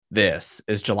This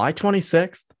is July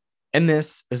 26th, and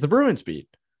this is the Bruins Beat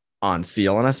on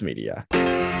CLNS Media.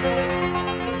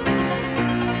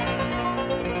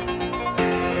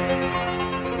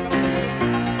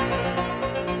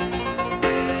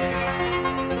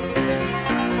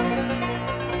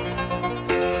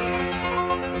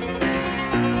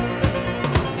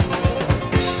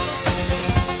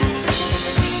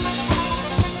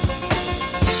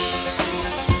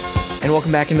 And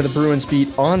welcome back into the Bruins Beat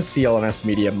on CLNS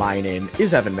Media. My name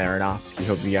is Evan Marinofsky.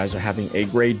 Hope you guys are having a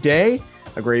great day,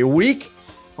 a great week.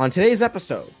 On today's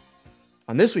episode,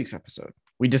 on this week's episode,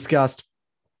 we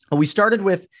started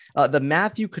with the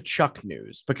Matthew Tkachuk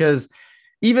news, because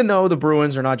even though the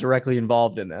Bruins are not directly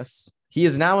involved in this, he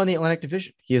is now in the Atlantic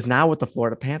Division. He is now with the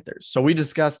Florida Panthers. So we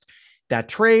discussed that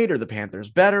trade. Are the Panthers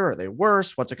better? Are they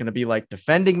worse? What's it going to be like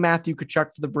defending Matthew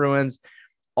Tkachuk for the Bruins?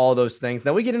 All those things.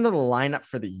 Then we get into the lineup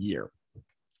for the year,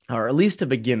 or at least to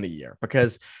begin the year,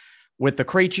 because with the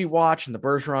Krejci watch and the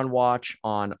Bergeron watch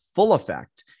on full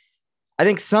effect, I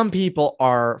think some people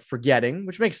are forgetting,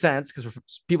 which makes sense because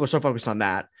people are so focused on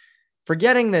that,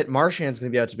 forgetting that Marchand is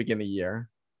going to be out to begin the year.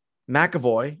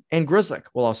 McAvoy and Grzelcyk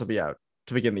will also be out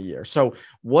to begin the year. So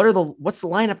what's the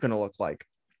lineup going to look like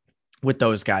with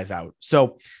those guys out?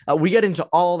 So we get into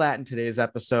all that in today's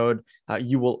episode.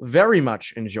 You will very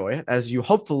much enjoy it, as you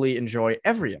hopefully enjoy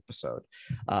every episode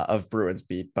of Bruins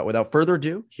Beat. But without further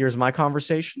ado, here's my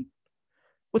conversation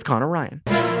with Conor Ryan.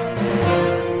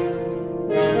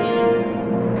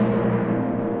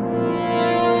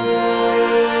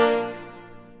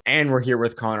 And we're here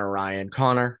with Conor Ryan.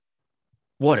 Conor,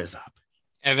 what is up?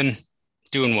 Evan,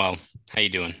 doing well. How you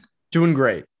doing? Doing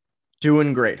great.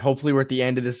 Doing great. Hopefully we're at the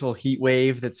end of this little heat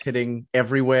wave that's hitting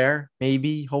everywhere.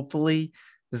 Maybe, hopefully.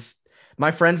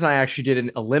 My friends and I actually did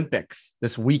an Olympics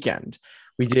this weekend.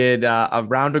 We did a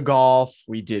round of golf.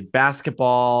 We did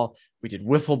basketball. We did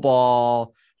wiffle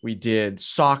ball. We did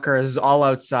soccer. This is all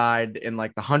outside in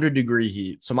like the 100-degree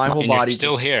heat. So my whole body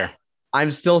still here.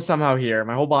 I'm still somehow here.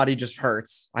 My whole body just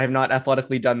hurts. I have not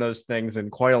athletically done those things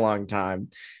in quite a long time.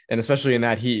 And especially in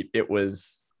that heat, it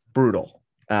was brutal.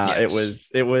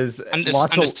 Yes. It was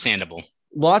understandable.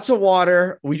 Lots of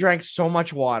water. We drank so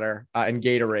much water and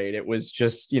Gatorade. It was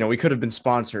just, we could have been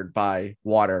sponsored by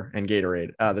water and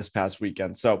Gatorade this past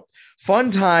weekend. So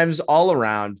fun times all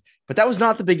around. But that was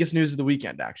not the biggest news of the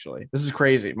weekend, actually. This is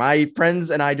crazy. My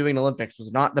friends and I doing Olympics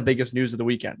was not the biggest news of the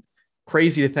weekend.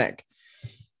 Crazy to think.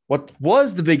 What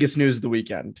was the biggest news of the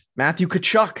weekend? Matthew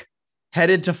Tkachuk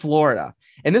headed to Florida.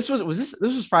 And this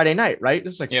was Friday night, right?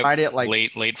 This is like Friday at like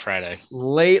late Friday.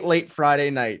 Late Friday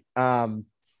night.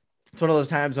 It's one of those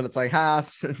times when it's like,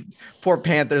 poor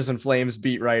Panthers and Flames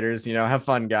beat writers, have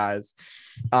fun, guys.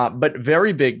 But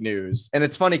very big news. And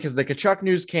it's funny because the Tkachuk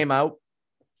news came out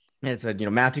and it said,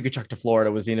 Matthew Tkachuk to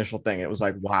Florida was the initial thing. It was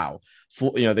like, wow,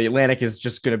 the Atlantic is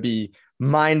just going to be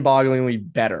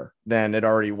mind-bogglingly better than it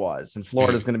already was. And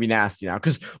Florida is going to be nasty now.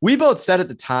 Because we both said at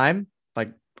the time,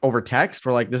 like over text,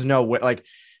 we're like, there's no way, like,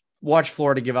 watch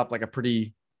Florida give up like a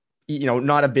pretty,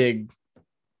 not a big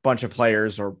bunch of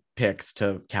players or picks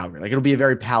to Calgary. Like, it'll be a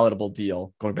very palatable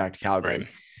deal going back to Calgary. Right.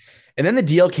 And then the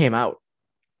deal came out.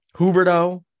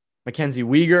 Huberdeau, Mackenzie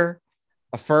Weegar,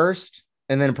 a first,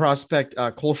 and then a prospect,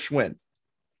 Cole Schwinn.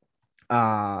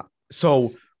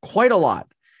 So quite a lot.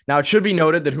 Now, it should be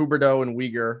noted that Huberdeau and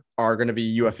Weegar are going to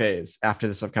be UFAs after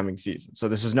this upcoming season. So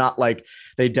this is not like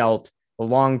they dealt the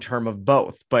long term of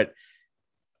both, but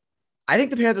I think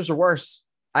the Panthers are worse.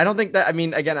 I don't think that,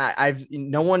 again,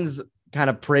 no one's kind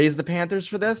of praised the Panthers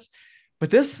for this,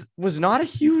 but this was not a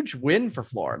huge win for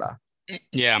Florida.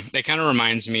 Yeah, it kind of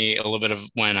reminds me a little bit of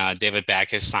when David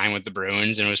Backes signed with the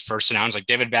Bruins and it was first announced like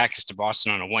David Backes to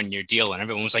Boston on a 1-year deal, and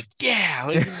everyone was like, "Yeah,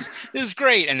 this is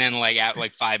great." And then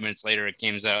like 5 minutes later, it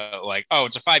came out like, "Oh,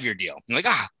 it's a 5-year deal." And like,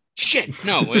 shit,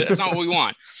 no, that's not what we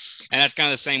want. And that's kind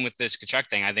of the same with this Tkachuk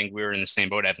thing. I think we were in the same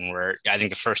boat, Evan, where I think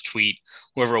the first tweet,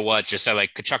 whoever it was, just said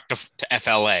like Tkachuk to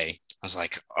FLA. I was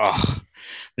like,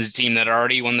 this is a team that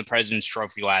already won the President's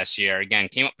Trophy last year. Again,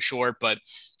 came up short, but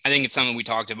I think it's something we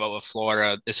talked about with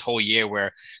Florida this whole year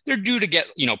where they're due to get,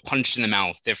 punched in the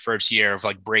mouth their first year of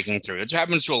like breaking through. It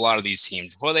happens to a lot of these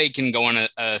teams. Before they can go on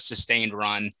a sustained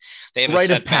run, they have a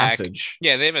setback.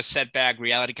 Yeah, they have a setback.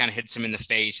 Reality kind of hits them in the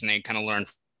face and they kind of learn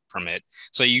from it.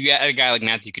 So you get a guy like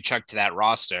Matthew Tkachuk to that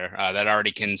roster that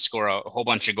already can score a whole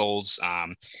bunch of goals.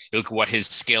 You look at what his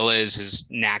skill is, his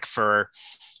knack for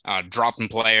dropping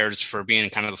players, for being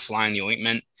kind of the fly in the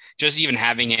ointment. Just even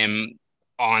having him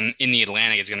in the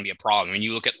Atlantic is going to be a problem. I mean,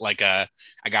 you look at like a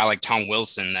guy like Tom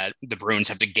Wilson that the Bruins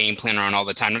have to game plan around all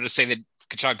the time. Not to say that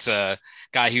Kachuk's a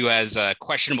guy who has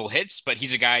questionable hits, but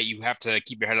he's a guy you have to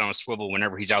keep your head on a swivel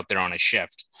whenever he's out there on his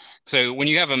shift. So when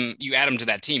you have him, you add him to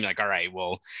that team, like, all right,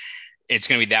 well, it's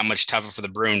going to be that much tougher for the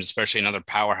Bruins, especially another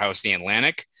powerhouse in the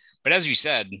Atlantic. But as you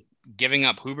said, giving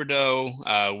up Huberdeau,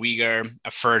 Uyghur,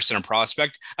 a first, and a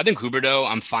prospect, I think Huberdeau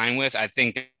I'm fine with. I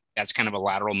think that's kind of a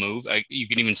lateral move. You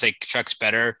can even say Kachuk's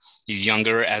better. He's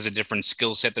younger, has a different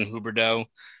skill set than Huberdeau.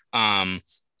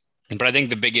 But I think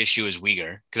the big issue is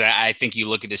Uyghur, because I think you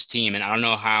look at this team, and I don't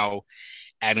know how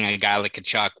adding a guy like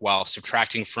Tkachuk while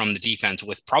subtracting from the defense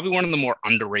with probably one of the more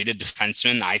underrated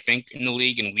defensemen, I think, in the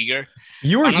league in Uyghur.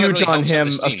 You were huge really on him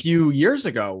a few years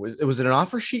ago. Was it an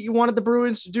offer sheet you wanted the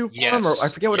Bruins to do for him? Or I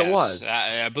forget what it was.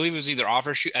 I believe it was either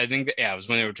offer sheet. I think it was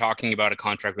when they were talking about a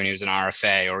contract when he was an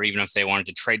RFA, or even if they wanted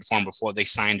to trade for him before they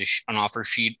signed an offer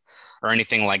sheet or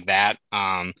anything like that.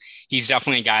 He's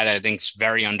definitely a guy that I think is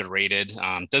very underrated.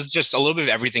 Does just a little bit of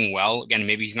everything well. Again,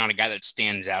 maybe he's not a guy that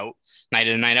stands out night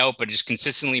in and night out, but just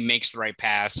consistently makes the right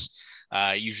pass.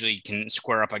 Usually can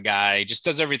square up a guy, just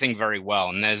does everything very well.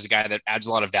 And there's a guy that adds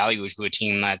a lot of value to a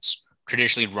team that's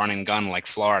traditionally run and gun like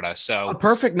Florida. So a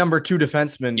perfect number 2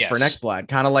 defenseman for Ekblad,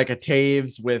 kind of like a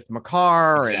Taves with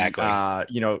Makar. Exactly.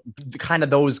 And, kind of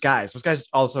those guys. Those guys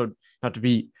also, not to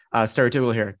be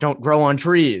stereotypical here, don't grow on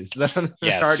trees. They're hard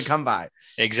to come by.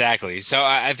 Exactly. So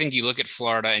I think you look at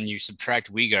Florida and you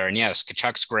subtract Uyghur, and yes,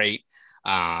 Tkachuk's great.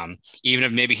 Even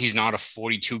if maybe he's not a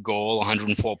 42 goal,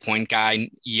 104 point guy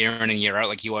year in and year out,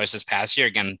 like he was this past year.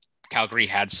 Again, Calgary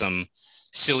had some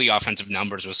silly offensive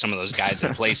numbers with some of those guys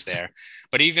in place there.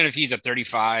 But even if he's a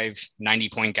 35, 90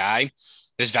 point guy,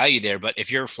 there's value there. But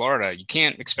if you're Florida, you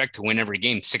can't expect to win every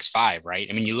game 6-5, right?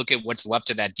 I mean, you look at what's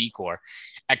left of that decor.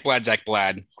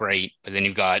 Ekblad, great. But then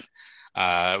you've got,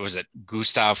 was it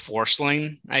Gustav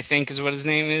Forsling, I think is what his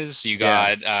name is. You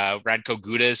got Radko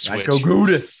Gudas.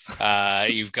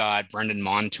 You've got Brendan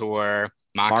Montour,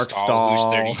 Mark Stahl, who's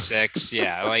 36.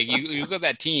 Yeah, like you got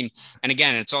that team. And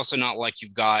again, it's also not like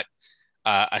you've got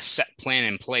a set plan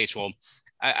in place. Well,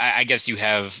 I guess you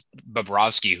have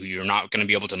Bobrovsky, who you're not going to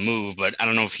be able to move, but I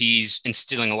don't know if he's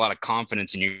instilling a lot of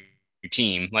confidence in your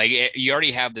team. Like you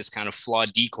already have this kind of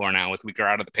flawed decor now with Uyghur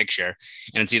out of the picture,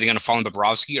 and it's either going to fall on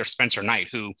Bobrovsky or Spencer Knight,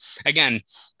 who again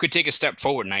could take a step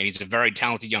forward. Knight, he's a very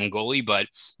talented young goalie, but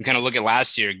you kind of look at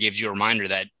last year, it gives you a reminder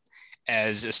that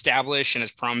as established and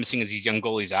as promising as these young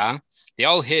goalies are, they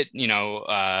all hit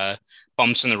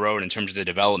bumps in the road in terms of the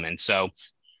development. So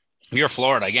if you're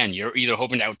Florida, again, you're either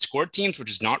hoping to outscore teams, which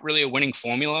is not really a winning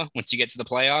formula once you get to the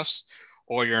playoffs,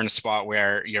 or you're in a spot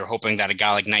where you're hoping that a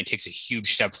guy like Knight takes a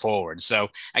huge step forward. So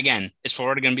again, is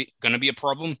Florida going to be a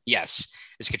problem? Yes.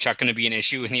 Is Tkachuk going to be an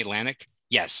issue in the Atlantic?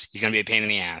 Yes. He's going to be a pain in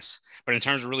the ass. But in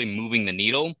terms of really moving the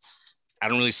needle, I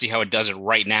don't really see how it does it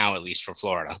right now, at least for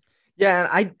Florida. Yeah.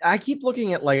 And I keep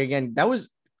looking at, like, again, that was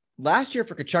last year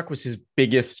for Tkachuk was his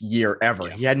biggest year ever.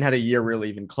 Yeah. He hadn't had a year really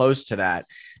even close to that.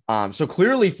 So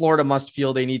clearly Florida must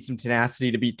feel they need some tenacity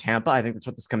to beat Tampa. I think that's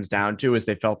what this comes down to, is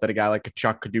they felt that a guy like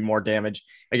Tkachuk could do more damage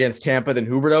against Tampa than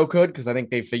Huberdeau could, because I think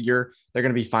they figure they're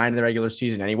going to be fine in the regular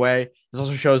season anyway. This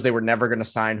also shows they were never going to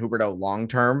sign Huberdeau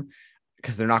long-term,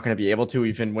 because they're not going to be able to,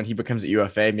 even when he becomes a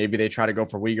UFA. Maybe they try to go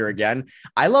for Uyghur again.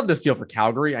 I love this deal for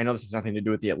Calgary. I know this has nothing to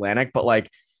do with the Atlantic, but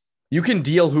like you can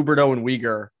deal Huberdeau and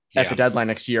Uyghur at the deadline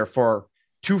next year for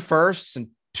 2 firsts and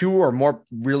 2 or more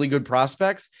really good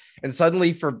prospects. And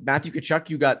suddenly for Matthew Tkachuk,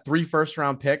 you got 3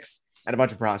 first-round picks and a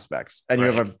bunch of prospects, and you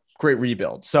have a great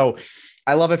rebuild. So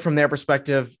I love it from their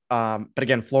perspective. But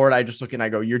again, Florida, I just look and I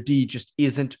go, your D just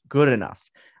isn't good enough.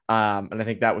 And I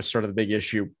think that was sort of the big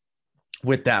issue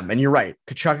with them. And you're right.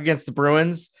 Tkachuk against the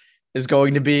Bruins is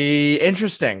going to be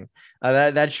interesting.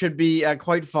 That should be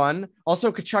quite fun.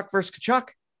 Also, Tkachuk versus Tkachuk,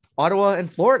 Ottawa and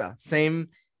Florida, same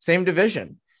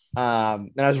division.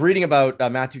 And I was reading about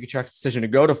Matthew Tkachuk's decision to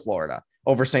go to Florida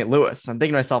over St. Louis. I'm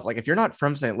thinking to myself, like, if you're not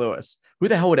from St. Louis, who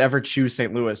the hell would ever choose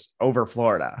St. Louis over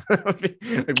Florida? Like,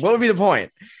 what would be the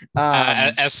point?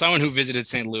 As someone who visited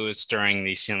St. Louis during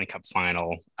the Stanley Cup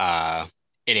final,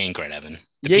 it ain't great, Evan.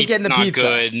 The pizza's not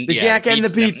good. The yak and the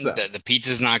pizza. The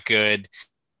pizza's not good.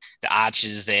 The arch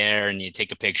is there, and you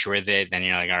take a picture with it. Then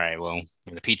you're like, all right, well,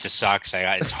 the pizza sucks.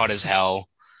 It's hot as hell.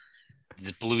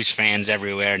 There's Blues fans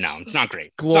everywhere. No, it's not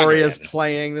great. Gloria's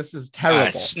playing. This is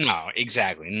terrible. No,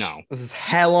 exactly. No. This is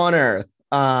hell on earth.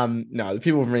 No, the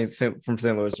people from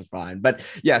St. Louis are fine. But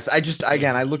yes,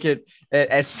 I look at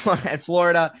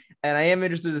Florida, and I am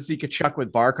interested to see Tkachuk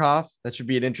with Barkov. That should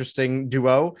be an interesting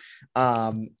duo.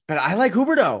 But I like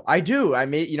Huberdeau. I do.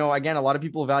 Again, a lot of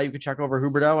people value Tkachuk over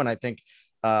Huberdeau, and I think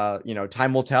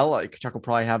time will tell. Tkachuk will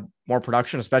probably have more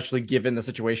production, especially given the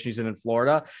situation he's in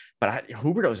Florida. But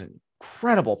Huberdeau's an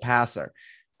incredible passer.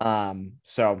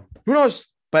 So who knows?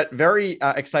 But very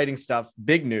exciting stuff.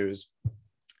 Big news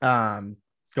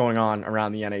going on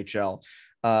around the NHL.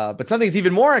 But something that's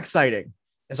even more exciting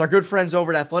is our good friends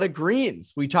over at Athletic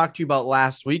Greens. We talked to you about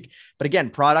last week, but again,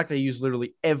 product I use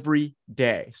literally every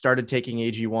day. Started taking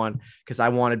AG1 because I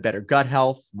wanted better gut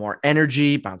health, more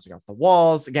energy, bouncing off the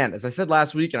walls. Again, as I said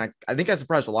last week, and I think I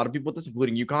surprised a lot of people with this,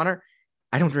 including you, Connor,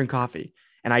 I don't drink coffee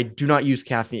and I do not use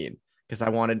caffeine because I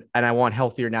want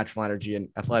healthier natural energy, and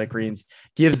Athletic Greens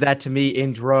gives that to me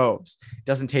in droves. It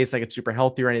doesn't taste like it's super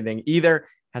healthy or anything either.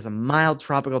 Has a mild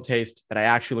tropical taste that I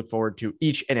actually look forward to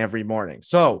each and every morning.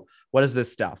 So what is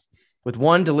this stuff? With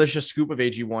one delicious scoop of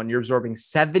AG1, you're absorbing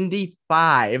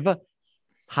 75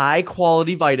 high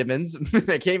quality vitamins.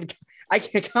 I can't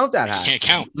count that high. I can't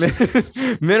count.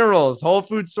 Minerals, whole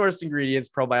food sourced ingredients,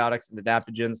 probiotics, and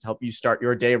adaptogens to help you start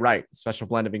your day right. A special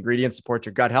blend of ingredients supports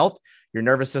your gut health, your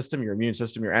nervous system, your immune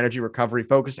system, your energy, recovery,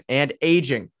 focus, and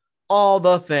aging. All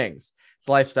the things. It's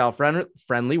lifestyle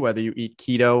friendly, whether you eat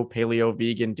keto, paleo,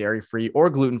 vegan, dairy-free, or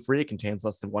gluten-free. It contains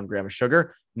less than 1 gram of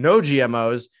sugar, no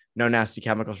GMOs, no nasty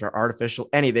chemicals or artificial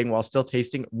anything, while still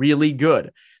tasting really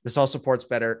good. This all supports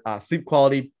better sleep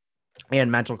quality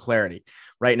and mental clarity.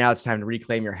 Right now, it's time to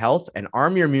reclaim your health and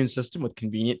arm your immune system with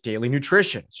convenient daily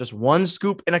nutrition. It's just 1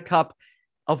 scoop in a cup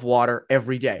of water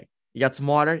every day. You got some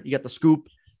water, you got the scoop.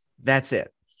 That's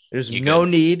it. There's no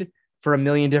need for a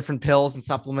million different pills and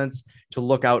supplements to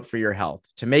look out for your health.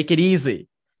 To make it easy,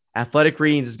 Athletic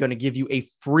Greens is going to give you a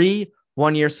free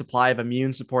 1-year supply of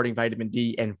immune supporting vitamin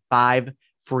D and 5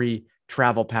 free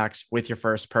travel packs with your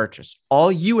first purchase.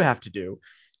 All you have to do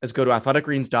is go to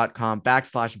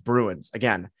athleticgreens.com/Bruins.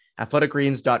 Again,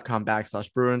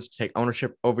 athleticgreens.com/Bruins to take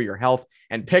ownership over your health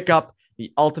and pick up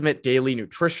the ultimate daily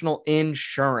nutritional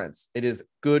insurance. It is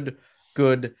good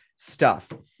stuff.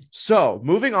 So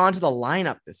moving on to the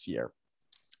lineup this year,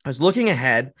 I was looking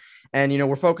ahead and,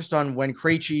 we're focused on when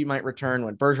Krejci might return,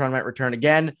 when Bergeron might return.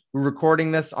 Again, we're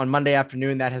recording this on Monday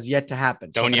afternoon. That has yet to happen.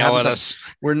 Don't yell at us.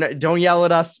 Don't yell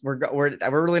at us. We're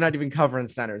really not even covering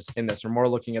centers in this. We're more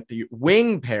looking at the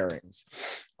wing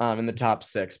pairings in the top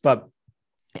 6. But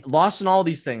lost in all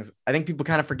these things, I think people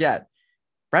kind of forget.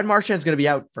 Brad Marchand is going to be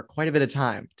out for quite a bit of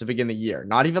time to begin the year.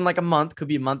 Not even like a month. Could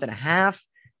be a month and a half,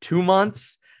 2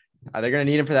 months. They're going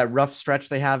to need him for that rough stretch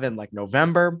they have in like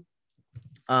November.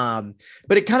 But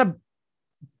it kind of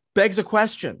begs a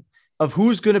question of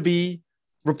who's going to be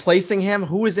replacing him,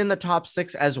 who is in the top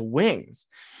 6 as wings.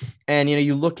 And,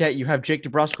 you have Jake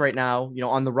DeBrusk right now,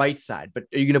 on the right side, but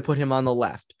are you going to put him on the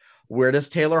left? Where does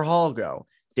Taylor Hall go?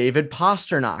 David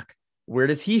Pastrnak, where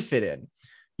does he fit in?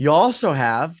 You also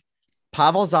have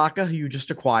Pavel Zacha, who you just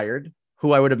acquired,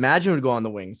 who I would imagine would go on the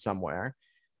wings somewhere.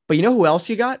 But you know who else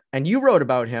you got? And you wrote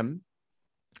about him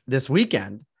this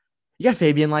weekend. You got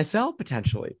Fabian Lysell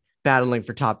potentially battling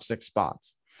for top 6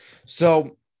 spots.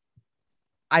 So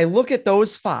I look at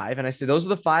those 5 and I say those are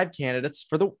the 5 candidates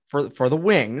for the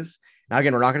wings. Now,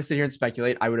 again, we're not going to sit here and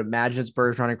speculate. I would imagine it's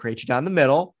Bergeron and Krejci down the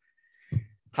middle.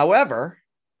 However,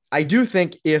 I do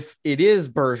think if it is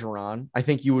Bergeron, I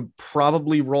think you would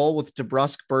probably roll with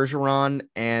DeBrusk, Bergeron,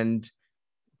 and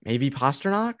maybe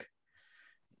Pastrnak.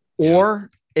 Yeah. Or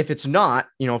if it's not,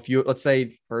 let's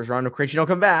say Bergeron or Krejci don't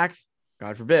come back,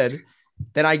 God forbid,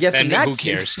 then I guess then in that who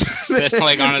case, cares?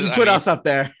 Put us up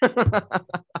there.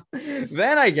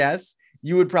 Then I guess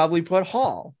you would probably put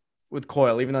Hall with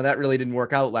Coyle, even though that really didn't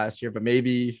work out last year. But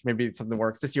maybe something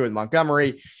works this year with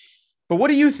Montgomery. But what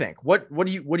do you think? What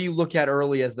do you look at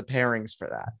early as the pairings for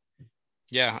that?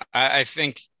 Yeah, I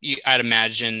think I'd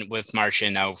imagine with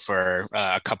Marchand out for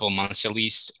a couple of months at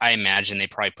least, I imagine they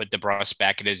probably put DeBrusk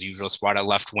back at his usual spot at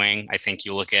left wing. I think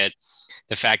you look at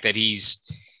the fact that he's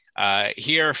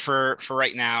here for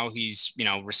right now. He's,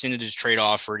 rescinded his trade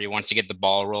offer. He wants to get the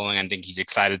ball rolling. I think he's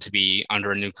excited to be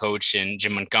under a new coach in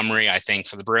Jim Montgomery. I think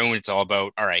for the Bruins, it's all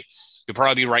about, all right, you'll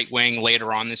probably be right wing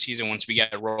later on this season once we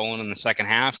get rolling in the second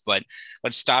half. But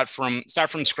let's start from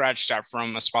scratch, start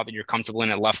from a spot that you're comfortable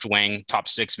in at left wing, top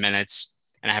 6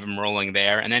 minutes, and have him rolling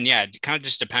there. And then, it kind of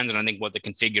just depends on, I think, what the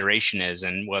configuration is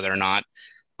and whether or not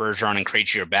Bergeron and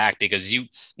Krejci are back, because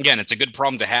it's a good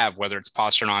problem to have, whether it's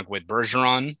Pastrnak with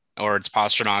Bergeron or it's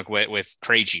Pastrnak with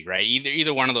Krejci, right?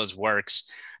 Either one of those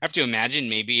works. I have to imagine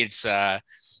maybe it's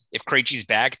if Krejci's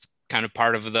back, it's kind of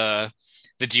part of the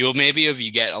deal maybe of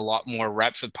you get a lot more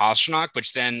reps with Pastrnak,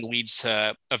 which then leads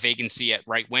to a vacancy at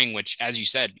right wing, which, as you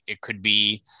said, it could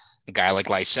be a guy like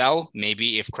Lysell.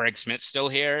 Maybe if Craig Smith's still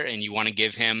here and you want to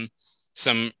give him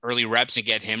some early reps and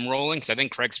get him rolling. Because I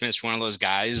think Craig Smith's one of those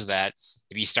guys that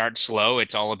if he starts slow,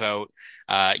 it's all about,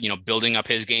 building up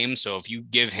his game. So if you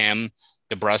give him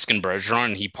DeBrusk and Bergeron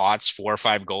and he pots 4 or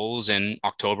 5 goals in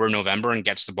October, November and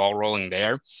gets the ball rolling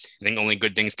there, I think only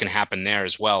good things can happen there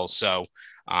as well. So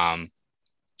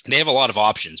they have a lot of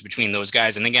options between those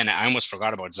guys. And again, I almost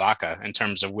forgot about Zacha in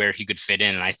terms of where he could fit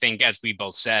in. And I think, as we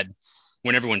both said,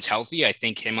 when everyone's healthy, I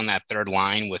think him on that third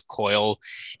line with Coyle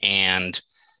and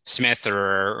Smith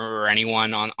or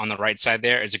anyone on the right side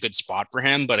there is a good spot for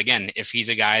him. But again, if he's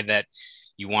a guy that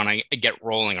you want to get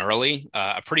rolling early,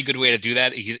 a pretty good way to do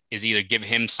that is either give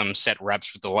him some set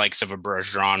reps with the likes of a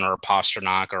Bergeron or a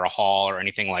Pastrnak or a Hall or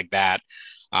anything like that,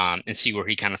 and see where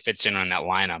he kind of fits in on that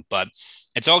lineup. But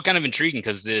it's all kind of intriguing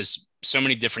because there's so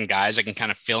many different guys that can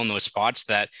kind of fill in those spots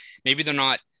that maybe they're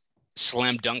not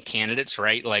slam dunk candidates,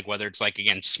 right? Like whether it's like,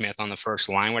 again, Smith on the first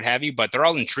line, what have you, but they're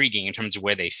all intriguing in terms of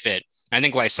where they fit. I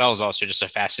think Lysell is also just a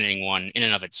fascinating one in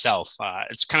and of itself.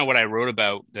 It's kind of what I wrote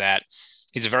about, that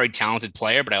he's a very talented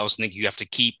player, but I also think you have to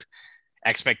keep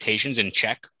expectations in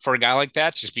check for a guy like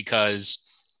that, just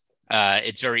because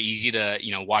it's very easy to,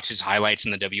 watch his highlights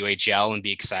in the WHL and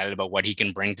be excited about what he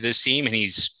can bring to this team. And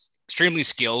he's extremely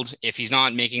skilled. If he's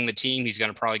not making the team, he's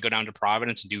going to probably go down to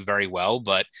Providence and do very well.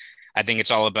 But I think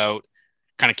it's all about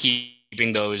kind of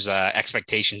keeping those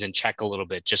expectations in check a little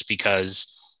bit, just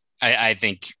because I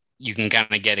think you can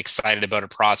kind of get excited about a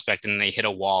prospect and they hit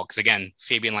a wall. Because again,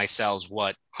 Fabian Lysell's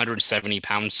 170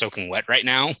 pounds soaking wet right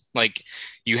now. Like,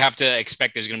 you have to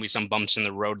expect there's going to be some bumps in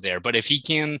the road there. But if he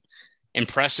can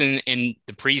impress in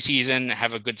the preseason,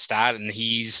 have a good start, and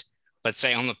he's, let's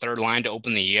say, on the third line to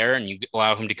open the year, and you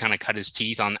allow him to kind of cut his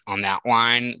teeth on that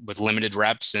line with limited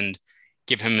reps and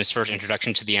give him his first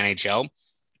introduction to the NHL,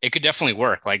 it could definitely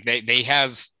work. Like they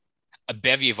have a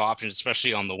bevy of options,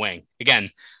 especially on the wing. Again,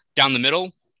 down the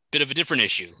middle, bit of a different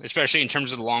issue, especially in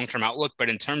terms of the long-term outlook, but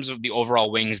in terms of the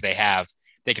overall wings they have,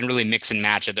 they can really mix and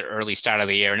match at the early start of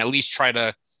the year and at least try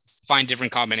to find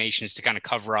different combinations to kind of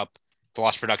cover up the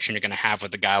lost production you're going to have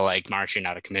with a guy like Marchand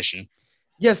out of commission.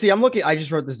 Yeah, see, I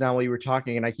just wrote this down while you were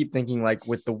talking, and I keep thinking, like,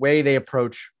 with the way they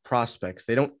approach prospects,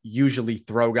 they don't usually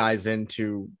throw guys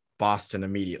into Boston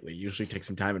immediately. Usually take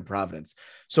some time in Providence.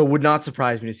 So it would not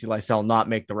surprise me to see Lysell not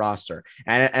make the roster.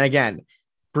 And again,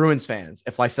 Bruins fans,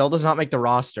 if Lysell does not make the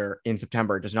roster in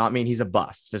September, it does not mean he's a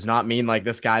bust. It does not mean like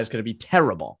this guy is going to be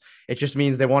terrible. It just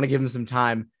means they want to give him some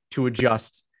time to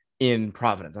adjust in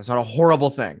Providence. That's not a horrible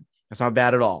thing. That's not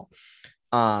bad at all.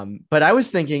 But I was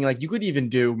thinking, like, you could even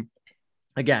do,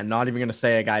 again, not even going to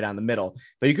say a guy down the middle,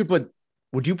 but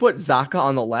would you put Zacha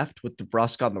on the left with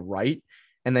DeBrusk on the right,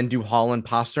 and then do Holland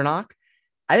Pastrnak?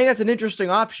 I think that's an interesting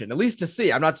option, at least to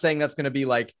see. I'm not saying that's going to be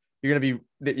like, you're going to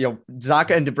be,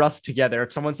 Zacha and DeBrusk together.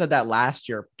 If someone said that last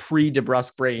year,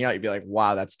 pre-DeBrusk breaking out, you'd be like,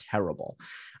 wow, that's terrible.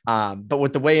 But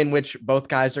with the way in which both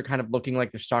guys are kind of looking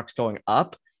like their stock's going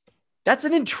up, that's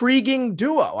an intriguing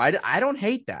duo. I don't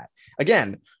hate that.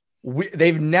 Again,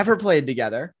 they've never played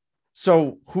together,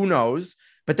 so who knows?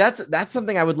 But that's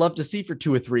something I would love to see for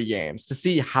 2 or 3 games, to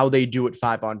see how they do it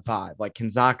 5-on-5. Like, can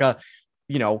Zacha,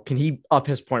 can he up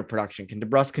his point production? Can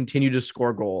DeBrusk continue to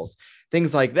score goals?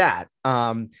 Things like that.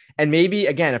 And maybe,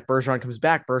 again, if Bergeron comes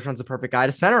back, Bergeron's the perfect guy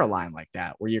to center a line like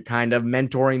that, where you're kind of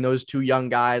mentoring those 2 young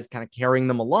guys, kind of carrying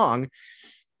them along.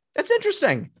 That's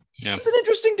interesting. Yeah. It's an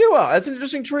interesting duo. That's an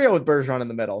interesting trio with Bergeron in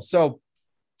the middle. So,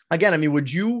 again, I mean,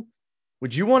 would you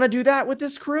want to do that with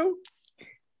this crew?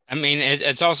 I mean,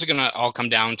 it's also going to all come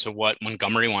down to what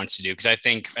Montgomery wants to do. Because I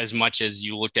think as much as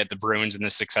you looked at the Bruins and the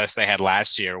success they had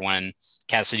last year when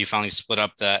Cassidy finally split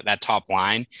up that top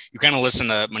line, you kind of listen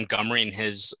to Montgomery and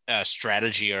his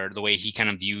strategy, or the way he kind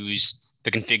of views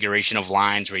the configuration of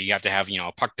lines, where you have to have,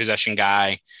 a puck possession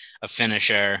guy, a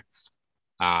finisher,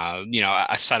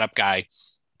 a setup guy.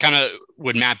 Kind of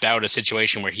would map out a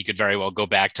situation where he could very well go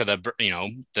back to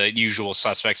the usual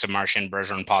suspects of Marchand,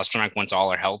 Bergeron, and Pastrnak once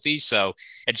all are healthy. So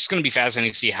it's just going to be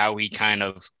fascinating to see how he kind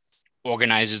of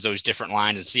organizes those different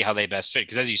lines and see how they best fit.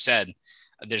 Because as you said,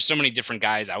 there's so many different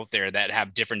guys out there that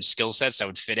have different skill sets that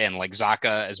would fit in. Like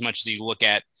Zacha, as much as you look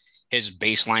at his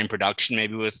baseline production,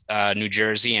 maybe with New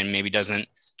Jersey, and maybe doesn't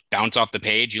bounce off the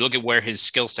page, you look at where his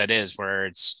skill set is, where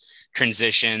it's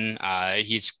transition.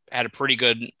 He's had a pretty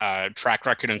good track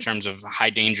record in terms of high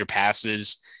danger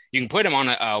passes. You can put him on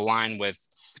a line with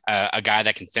a guy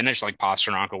that can finish, like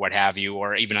Pastrnak or what have you,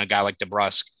 or even a guy like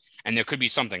DeBrusk, and there could be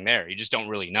something there. You just don't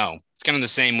really know. It's kind of the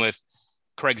same with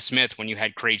Craig Smith when you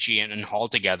had Krejci and Hall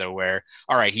together, where,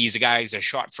 all right, he's a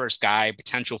shot first guy,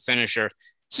 potential finisher.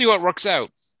 See what works out,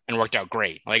 and worked out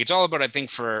great. Like, it's all about, I think,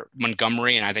 for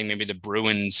Montgomery, and I think maybe the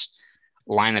Bruins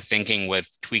line of thinking with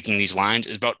tweaking these lines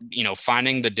is about,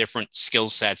 finding the different skill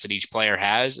sets that each player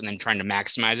has and then trying to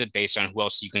maximize it based on who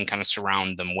else you can kind of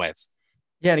surround them with.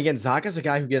 Yeah, and again, Zacha's a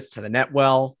guy who gets to the net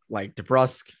well, like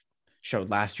DeBrusk showed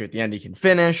last year at the end, he can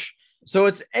finish. So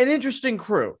it's an interesting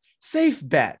crew. Safe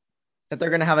bet that they're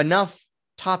going to have enough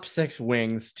top 6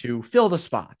 wings to fill the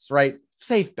spots, right?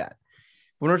 Safe bet.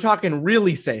 When we're talking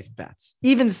really safe bets,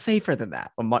 even safer than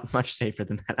that, or much safer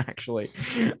than that, actually,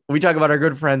 we talk about our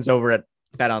good friends over at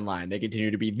Bet Online. They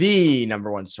continue to be the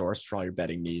number one source for all your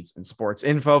betting needs and sports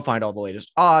info. Find all the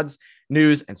latest odds,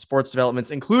 news, and sports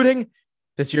developments, including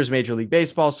this year's Major League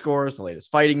Baseball scores, the latest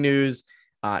fighting news,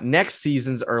 next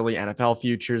season's early NFL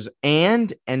futures,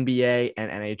 and NBA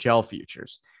and NHL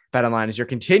futures. BetOnline is your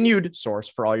continued source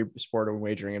for all your sport and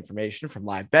wagering information, from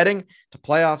live betting to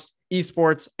playoffs,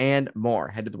 esports, and more.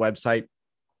 Head to the website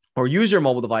or use your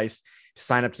mobile device to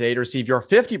sign up today to receive your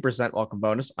 50% welcome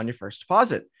bonus on your first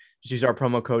deposit. Just use our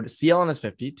promo code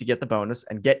CLNS50 to get the bonus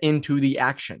and get into the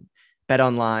action.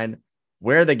 BetOnline,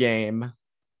 where the game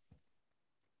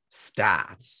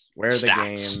stats.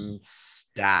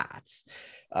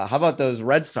 How about those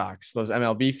Red Sox, those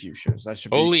MLB futures? That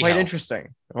should be quite interesting.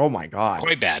 Oh my God.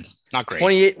 Quite bad. Not great.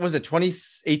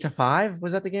 28-5?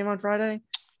 Was that the game on Friday?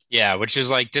 Yeah, which is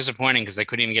like disappointing because they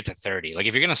couldn't even get to 30. Like,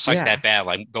 if you're going to suck that bad,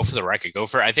 like, go for the record.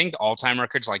 I think the all-time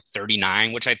record's like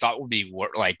 39, which I thought would be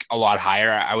like a lot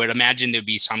higher. I would imagine there'd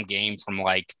be some game from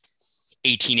like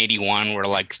 1881 where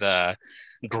like the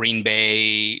Green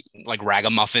Bay like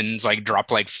ragamuffins like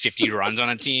dropped like 50 runs on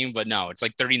a team, but no, it's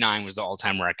like 39 was the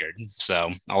all-time record.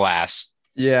 So alas.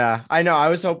 Yeah, I know. I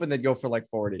was hoping they'd go for like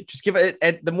 40. Just give it.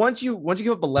 And then once you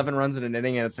give up 11 runs in an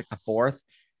inning and it's like the 4th,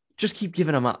 just keep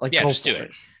giving them up. Like, yeah, just do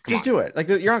it. Just do it. Like,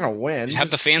 you're not gonna win. Just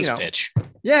have the fans pitch.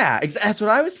 Yeah, that's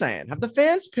what I was saying. Have the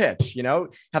fans pitch.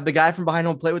 Have the guy from behind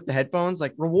home plate with the headphones.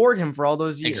 Like, reward him for all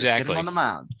those years. Exactly. Get him on the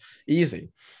mound. Easy.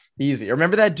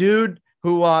 Remember that dude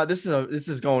who? This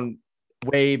is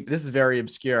very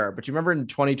obscure. But you remember in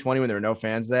 2020 when there were no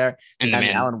fans there, and the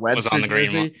man Alan Webster was on the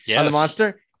green one. Yes. On the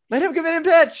Monster. Let him give it a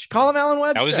pitch. Call him Alan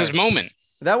Webster. That was his moment.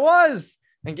 That was.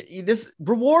 And this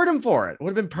reward him for it. Would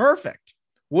have been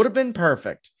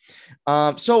perfect.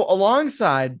 So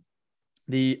alongside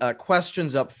the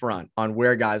questions up front on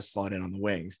where guys slot in on the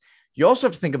wings, you also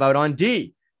have to think about on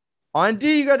D. On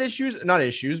D, you got not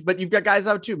issues, but you've got guys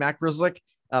out too. Matt Grzelcyk,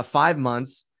 5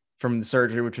 months from the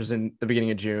surgery, which was in the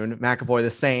beginning of June. McAvoy,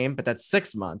 the same, but that's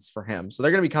 6 months for him. So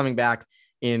they're going to be coming back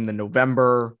in the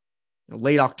November,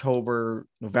 late October,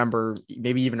 November,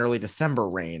 maybe even early December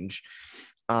range.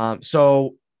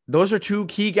 So those are 2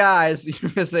 key guys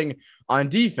you're missing on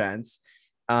defense.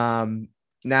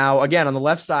 Now, again, on the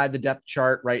left side, the depth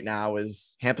chart right now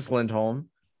is Hampus Lindholm,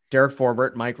 Derek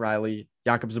Forbort, Mike Riley,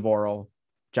 Jakub Zboril,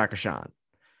 Jack Marchand.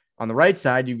 On the right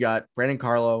side, you've got Brandon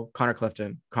Carlo, Connor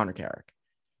Clifton, Connor Carrick.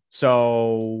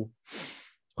 So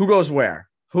who goes where?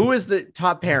 Who is the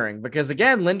top pairing? Because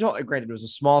again, Lindholm, granted, it was a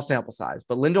small sample size,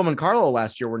 but Lindholm and Carlo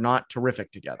last year were not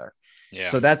terrific together.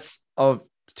 Yeah. So that's a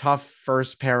tough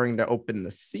first pairing to open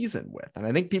the season with. And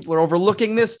I think people are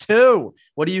overlooking this too.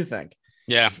 What do you think?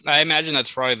 Yeah, I imagine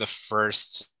that's probably the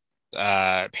first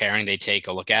pairing they take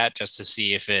a look at, just to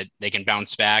see if they can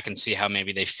bounce back and see how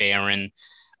maybe they fare in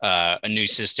a new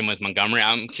system with Montgomery.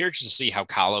 I'm curious to see how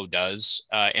Carlo does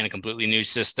in a completely new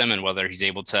system, and whether he's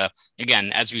able to,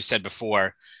 again, as we said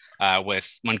before,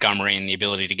 with Montgomery and the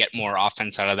ability to get more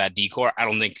offense out of that decor. I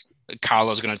don't think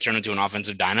Carlo's going to turn into an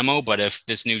offensive dynamo, but if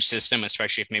this new system,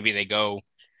 especially if maybe they go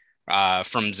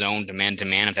from zone to man,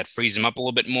 if that frees him up a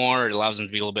little bit more, it allows him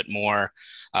to be a little bit more,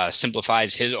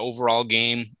 simplifies his overall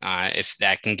game. If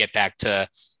that can get back to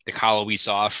the Carlo we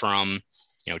saw from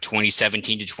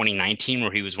 2017 to 2019,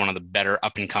 where he was one of the better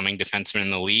up and coming defensemen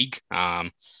in the league. I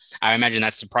imagine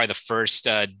that's probably the first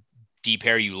D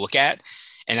pair you look at.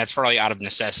 And that's probably out of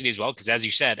necessity as well. Because as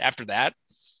you said, after that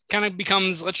kind of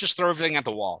becomes, let's just throw everything at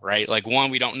the wall, right? Like,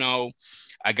 one, we don't know.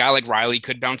 A guy like Riley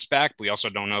could bounce back. We also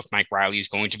don't know if Mike Riley is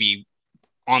going to be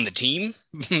on the team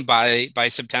by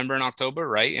September and October,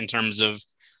 right? In terms of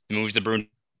the moves the Bruins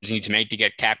need to make to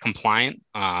get cap compliant.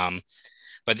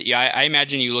 But yeah, I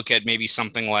imagine you look at maybe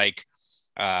something like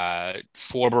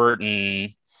Forbort and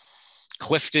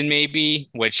Clifton, maybe,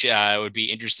 which would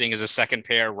be interesting as a second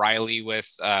pair. Riley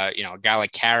with a guy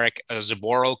like Carrick.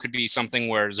 Zboril could be something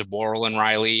where Zboril and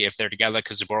Riley, if they're together,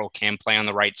 because Zboril can play on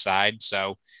the right side.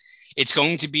 So it's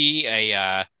going to be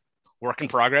a work in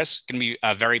progress. Going to be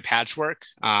a very patchwork.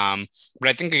 But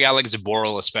I think a guy like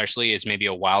Zboril especially is maybe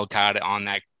a wild card on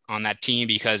that team,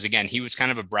 because again, he was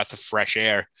kind of a breath of fresh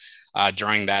air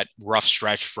during that rough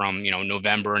stretch from,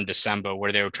 November and December,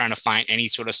 where they were trying to find any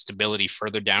sort of stability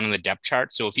further down in the depth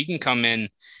chart. So if he can come in,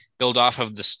 build off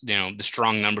of this, the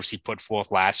strong numbers he put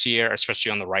forth last year,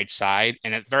 especially on the right side,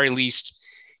 and at very least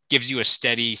gives you a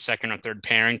steady second or third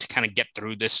pairing to kind of get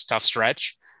through this tough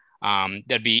stretch.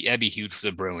 That'd be huge for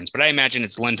the Bruins. But I imagine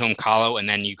it's Lindholm, Kahlo, and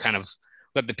then you kind of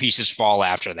let the pieces fall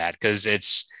after that, because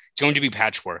it's going to be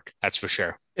patchwork. That's for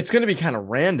sure. It's going to be kind of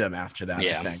random after that,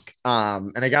 I think.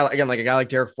 And a guy like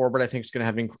Derek Forbort, I think is going to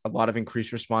have a lot of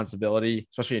increased responsibility,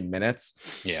 especially in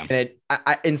minutes. Yeah. And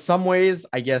in some ways,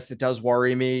 I guess it does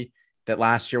worry me that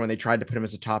last year when they tried to put him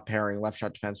as a top pairing left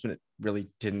shot defenseman, it really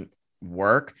didn't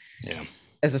work. Yeah.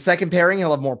 As a second pairing,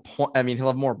 he'll have more he'll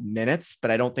have more minutes,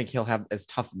 but I don't think he'll have as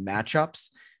tough matchups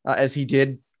as he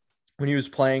did when he was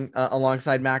playing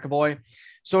alongside McAvoy.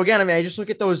 So again, I just look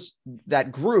at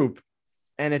that group,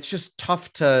 and it's just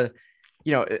tough to,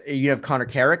 you have Connor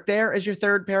Carrick there as your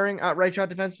third pairing right shot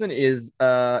defenseman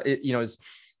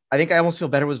I think I almost feel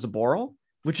better with Zaboral,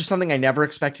 which is something I never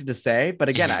expected to say. But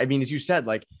again, as you said,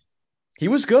 like, he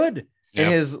was good in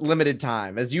his limited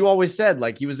time. As you always said,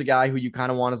 like, he was a guy who you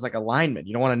kind of want as like a lineman.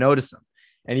 You don't want to notice him,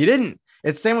 and you didn't.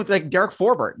 It's the same with like Derek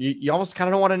Forbort. You almost kind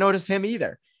of don't want to notice him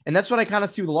either. And that's what I kind of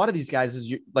see with a lot of these guys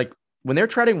is when they're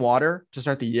treading water to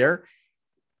start the year,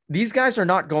 these guys are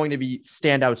not going to be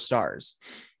standout stars.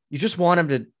 You just want them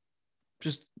to,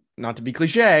 just not to be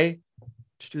cliche,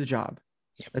 just do the job.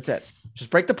 That's it. Just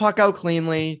break the puck out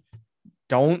cleanly.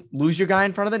 Don't lose your guy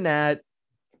in front of the net.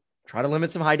 Try to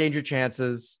limit some high danger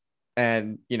chances,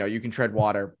 and you can tread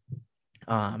water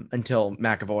until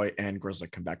McAvoy and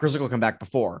Grzelcyk come back. Grzelcyk will come back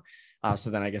before,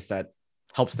 so then I guess that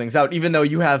helps things out, even though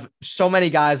you have so many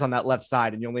guys on that left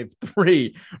side and you only have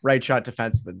 3 right shot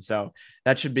defensemen. So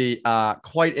that should be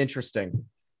quite interesting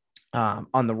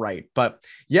on the right. But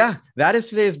yeah, that is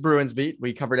today's Bruins beat.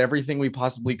 We covered everything we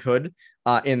possibly could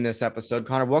in this episode.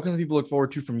 Connor, what can the people look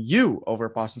forward to from you over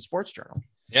at Boston Sports Journal?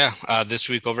 Yeah, this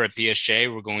week over at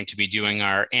BSJ, we're going to be doing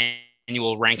our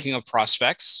annual ranking of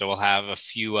prospects. So we'll have a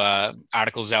few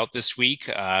articles out this week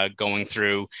going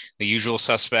through the usual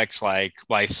suspects like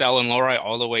Lysell and Lori,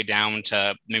 all the way down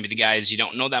to maybe the guys you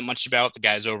don't know that much about, the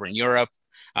guys over in Europe,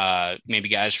 maybe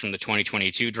guys from the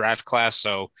 2022 draft class.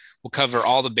 So we'll cover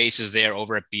all the bases there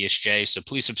over at BSJ. So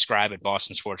please subscribe at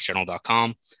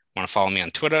bostonsportsjournal.com. Want to follow me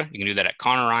on Twitter? You can do that at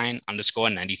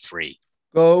ConorRyan_93.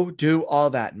 Go do all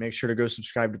that. Make sure to go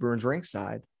subscribe to Bruins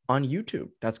Rinkside on YouTube.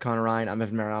 That's Conor Ryan. I'm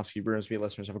Evan Marinofsky. Bruins beat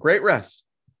listeners. Have a great rest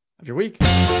of your week.